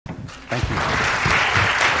Thank you.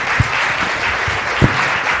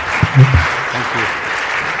 Thank you.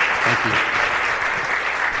 Thank you.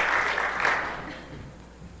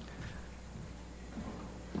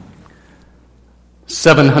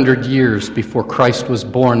 700 years before Christ was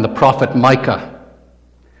born, the prophet Micah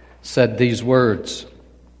said these words,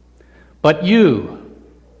 "But you,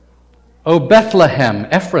 O Bethlehem,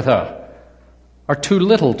 Ephrathah, are too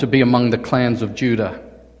little to be among the clans of Judah.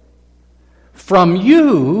 From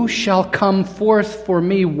you shall come forth for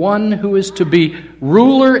me one who is to be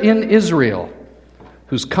ruler in Israel,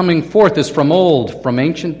 whose coming forth is from old, from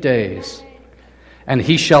ancient days. And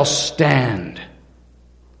he shall stand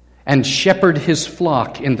and shepherd his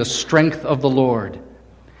flock in the strength of the Lord,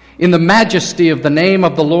 in the majesty of the name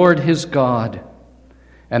of the Lord his God.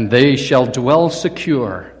 And they shall dwell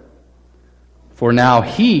secure, for now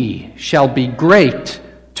he shall be great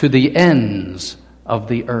to the ends of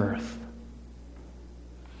the earth."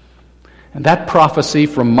 And that prophecy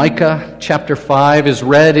from Micah chapter 5 is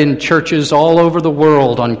read in churches all over the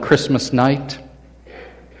world on Christmas night.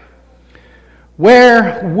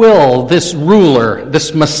 Where will this ruler,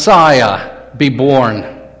 this Messiah, be born?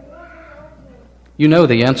 You know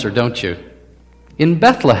the answer, don't you? In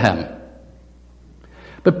Bethlehem.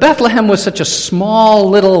 But Bethlehem was such a small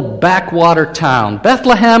little backwater town.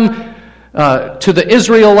 Bethlehem to the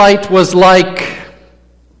Israelite was like,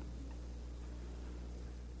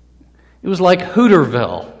 it was like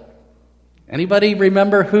Hooterville. Anybody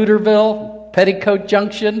remember Hooterville, Petticoat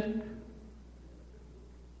Junction?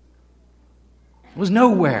 It was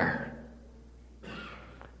nowhere.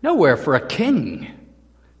 Nowhere for a king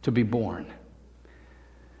to be born.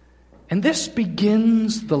 And this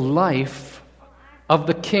begins the life of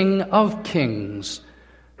the King of Kings,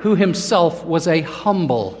 who himself was a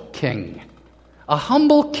humble king. A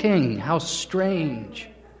humble king. How strange.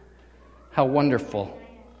 How wonderful.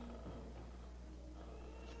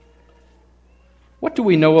 What do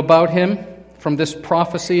we know about him from this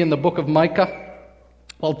prophecy in the book of Micah?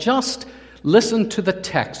 Well, just listen to the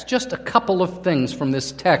text. Just a couple of things from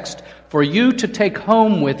this text for you to take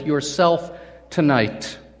home with yourself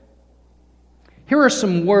tonight. Here are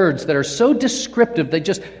some words that are so descriptive, they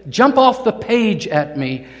just jump off the page at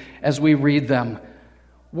me as we read them.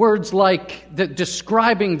 Words like,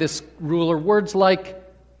 describing this ruler, words like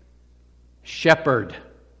shepherd.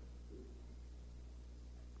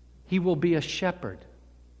 He will be a shepherd.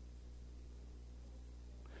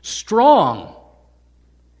 Strong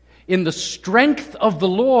in the strength of the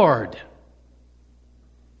Lord.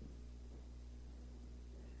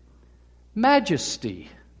 Majesty.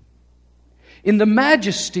 In the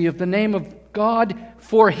majesty of the name of God,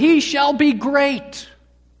 for he shall be great.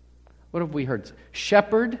 What have we heard?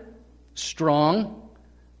 Shepherd, strong,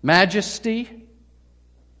 majesty,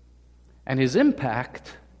 and his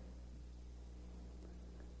impact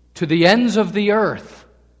to the ends of the earth,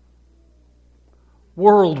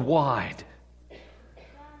 worldwide.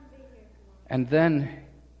 And then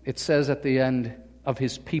it says at the end of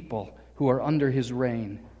his people who are under his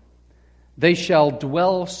reign, they shall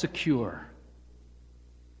dwell secure.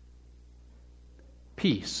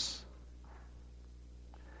 Peace.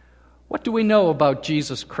 What do we know about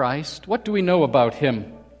Jesus Christ? What do we know about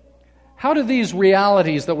him? How do these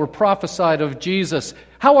realities that were prophesied of Jesus,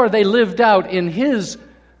 how are they lived out in his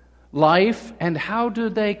life, and how do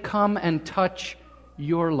they come and touch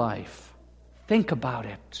your life? Think about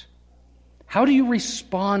it. How do you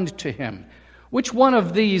respond to him? Which one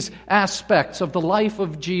of these aspects of the life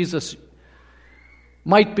of Jesus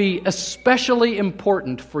might be especially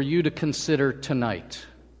important for you to consider tonight?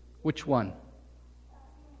 Which one?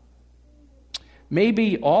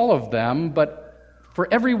 Maybe all of them, but for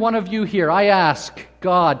every one of you here, I ask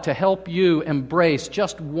God to help you embrace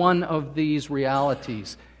just one of these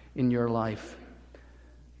realities in your life.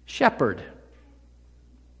 Shepherd.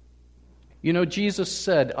 You know, Jesus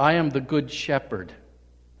said, "I am the good shepherd."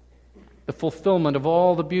 The fulfillment of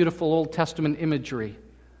all the beautiful Old Testament imagery.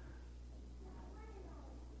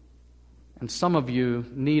 And some of you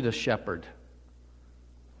need a shepherd.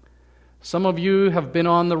 Some of you have been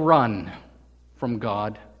on the run from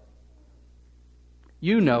God.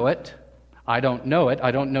 You know it. I don't know it.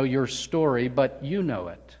 I don't know your story, but you know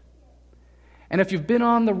it. And if you've been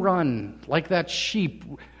on the run, like that sheep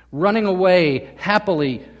running away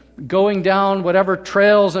happily, going down whatever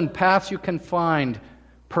trails and paths you can find,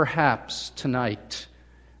 perhaps tonight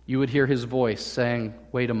you would hear his voice saying,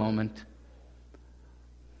 "Wait a moment.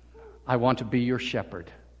 I want to be your shepherd.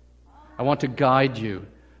 I want to guide you."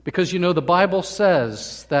 Because you know the Bible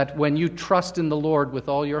says that when you trust in the Lord with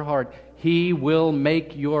all your heart, he will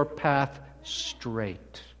make your path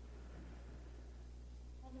straight.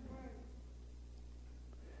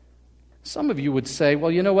 Some of you would say, well,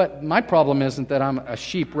 you know what? My problem isn't that I'm a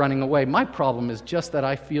sheep running away. My problem is just that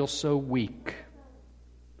I feel so weak.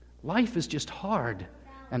 Life is just hard,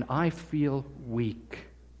 and I feel weak.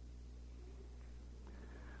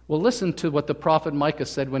 Well, listen to what the prophet Micah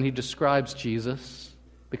said when he describes Jesus,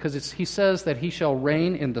 because he says that he shall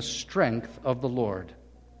reign in the strength of the Lord.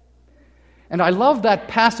 And I love that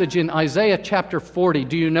passage in Isaiah chapter 40.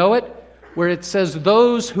 Do you know it? Where it says,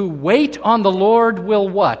 those who wait on the Lord will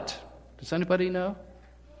what? Does anybody know?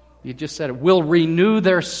 You just said it. Will renew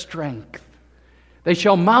their strength. They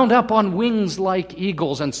shall mount up on wings like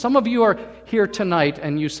eagles. And some of you are here tonight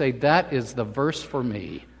and you say, that is the verse for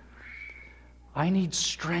me. I need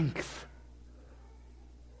strength.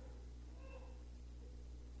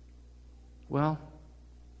 Well,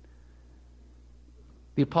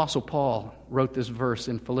 the Apostle Paul wrote this verse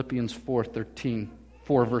in Philippians 4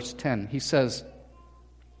 verse 10. He says,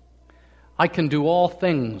 I can do all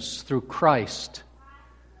things through Christ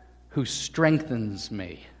who strengthens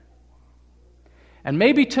me. And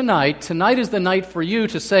maybe tonight is the night for you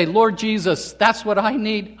to say, Lord Jesus, that's what I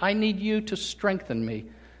need. I need you to strengthen me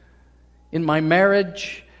in my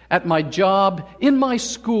marriage, at my job, in my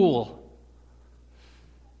school.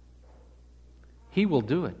 He will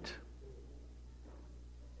do it.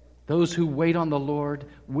 Those who wait on the Lord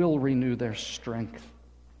will renew their strength.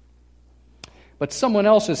 But someone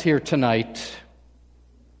else is here tonight,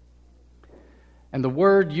 and the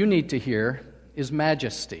word you need to hear is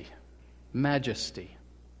majesty. Majesty.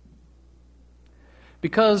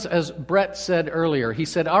 Because, as Brett said earlier, he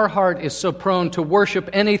said, our heart is so prone to worship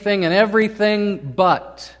anything and everything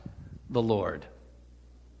but the Lord.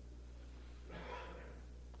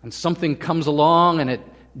 And something comes along and it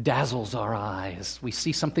dazzles our eyes. We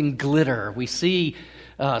see something glitter. We see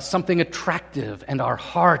something attractive, and our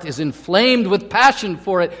heart is inflamed with passion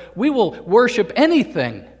for it. We will worship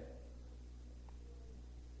anything.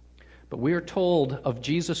 But we are told of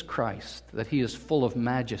Jesus Christ that he is full of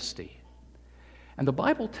majesty. And the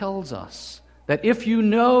Bible tells us that if you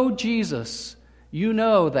know Jesus, you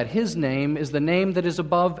know that his name is the name that is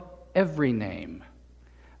above every name.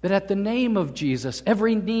 That at the name of Jesus,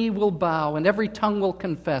 every knee will bow and every tongue will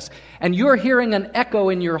confess. And you're hearing an echo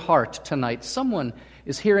in your heart tonight. Someone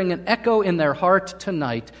is hearing an echo in their heart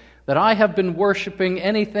tonight that I have been worshiping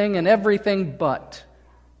anything and everything but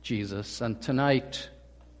Jesus. And tonight,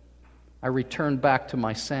 I return back to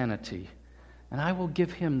my sanity, and I will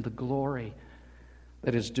give him the glory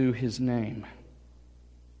that is due his name.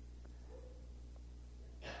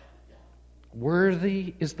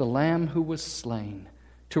 Worthy is the Lamb who was slain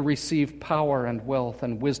to receive power and wealth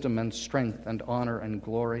and wisdom and strength and honor and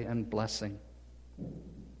glory and blessing.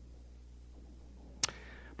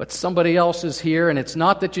 But somebody else is here, and it's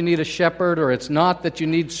not that you need a shepherd, or it's not that you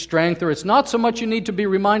need strength, or it's not so much you need to be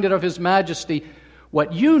reminded of his majesty.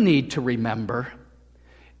 What you need to remember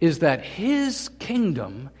is that his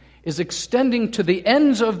kingdom is extending to the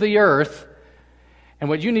ends of the earth. And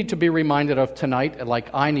what you need to be reminded of tonight, like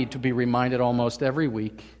I need to be reminded almost every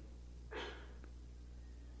week,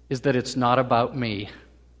 is that it's not about me.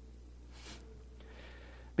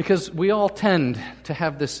 Because we all tend to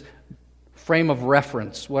have this frame of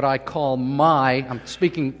reference, what I call I'm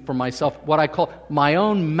speaking for myself, what I call my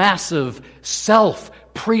own massive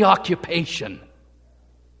self-preoccupation.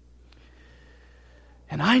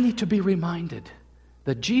 And I need to be reminded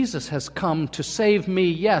that Jesus has come to save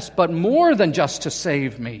me, yes, but more than just to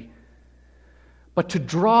save me, but to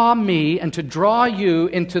draw me and to draw you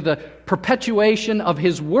into the perpetuation of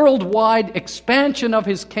his worldwide expansion of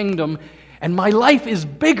his kingdom. And my life is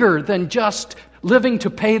bigger than just living to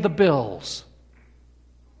pay the bills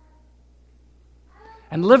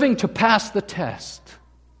and living to pass the test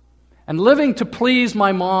and living to please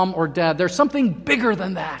my mom or dad. There's something bigger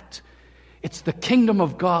than that. It's the kingdom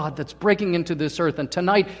of God that's breaking into this earth. And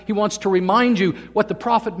tonight, he wants to remind you what the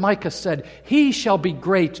prophet Micah said. He shall be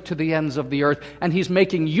great to the ends of the earth. And he's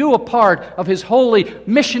making you a part of his holy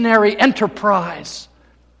missionary enterprise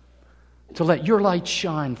to let your light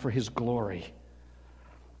shine for his glory.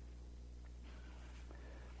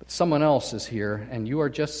 But someone else is here, and you are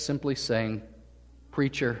just simply saying,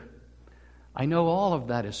 preacher, I know all of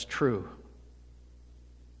that is true.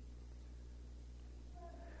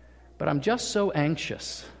 But I'm just so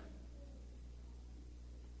anxious.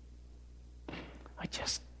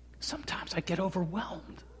 Sometimes I get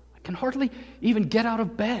overwhelmed. I can hardly even get out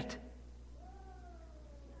of bed.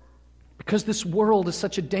 Because this world is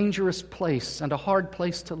such a dangerous place and a hard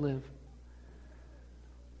place to live.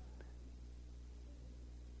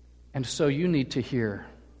 And so you need to hear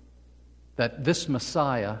that this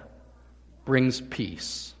Messiah brings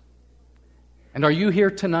peace. And are you here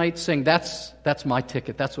tonight saying, that's my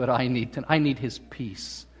ticket, that's what I need? I need His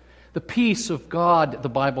peace. The peace of God, the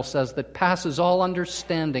Bible says, that passes all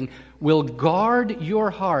understanding will guard your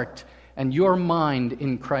heart and your mind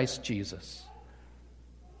in Christ Jesus.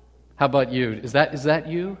 How about you? Is that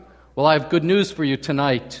you? Well, I have good news for you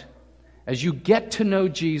tonight. As you get to know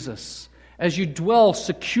Jesus, as you dwell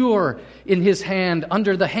secure in His hand,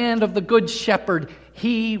 under the hand of the Good Shepherd,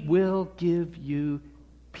 He will give you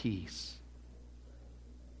peace.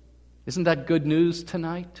 Isn't that good news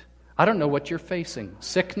tonight? I don't know what you're facing.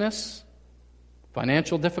 Sickness?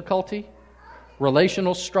 Financial difficulty?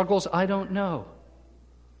 Relational struggles? I don't know.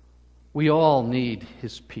 We all need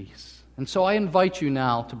His peace. And so I invite you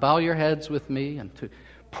now to bow your heads with me and to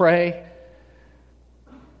pray.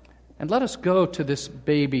 And let us go to this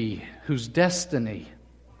baby whose destiny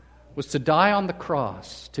was to die on the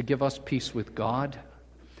cross to give us peace with God.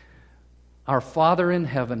 Our Father in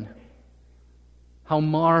heaven, how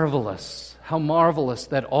marvelous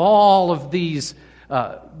that all of these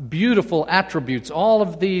beautiful attributes, all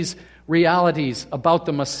of these realities about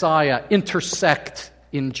the Messiah intersect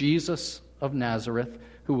in Jesus of Nazareth,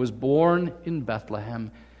 who was born in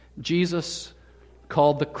Bethlehem, Jesus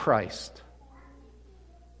called the Christ.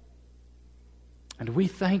 And we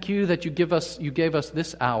thank you that you gave us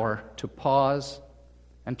this hour to pause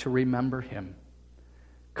and to remember Him.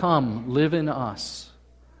 Come, live in us,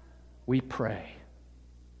 we pray.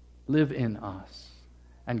 Live in us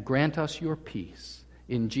and grant us your peace.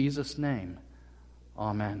 In Jesus' name,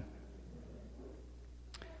 amen.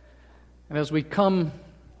 And as we come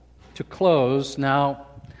to close now,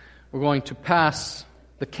 we're going to pass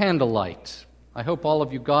the candlelight. I hope all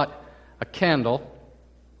of you got a candle.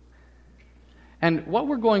 And what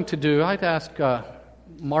we're going to do, I'd ask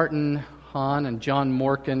Martin Hahn and John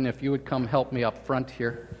Morkin if you would come help me up front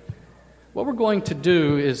here. What we're going to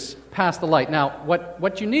do is pass the light. Now,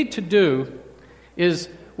 what you need to do is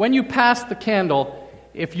when you pass the candle,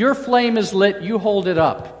 if your flame is lit, you hold it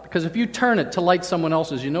up. Because if you turn it to light someone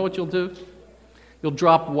else's, you know what you'll do? You'll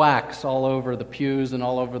drop wax all over the pews and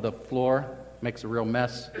all over the floor. Makes a real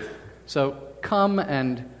mess. So come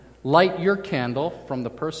and light your candle from the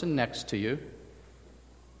person next to you.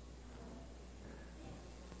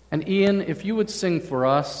 And Ian, if you would sing for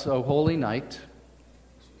us, O Holy Night,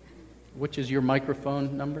 which is your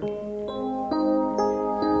microphone number?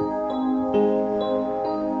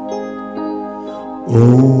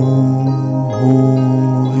 O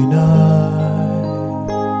holy night,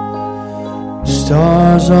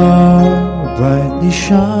 stars are brightly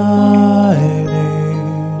shining.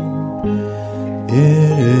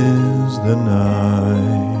 It is the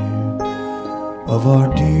night of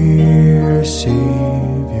our dear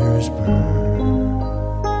Savior's birth.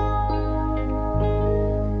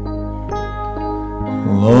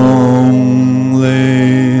 Long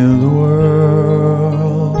lay the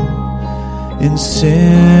world in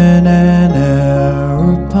sin and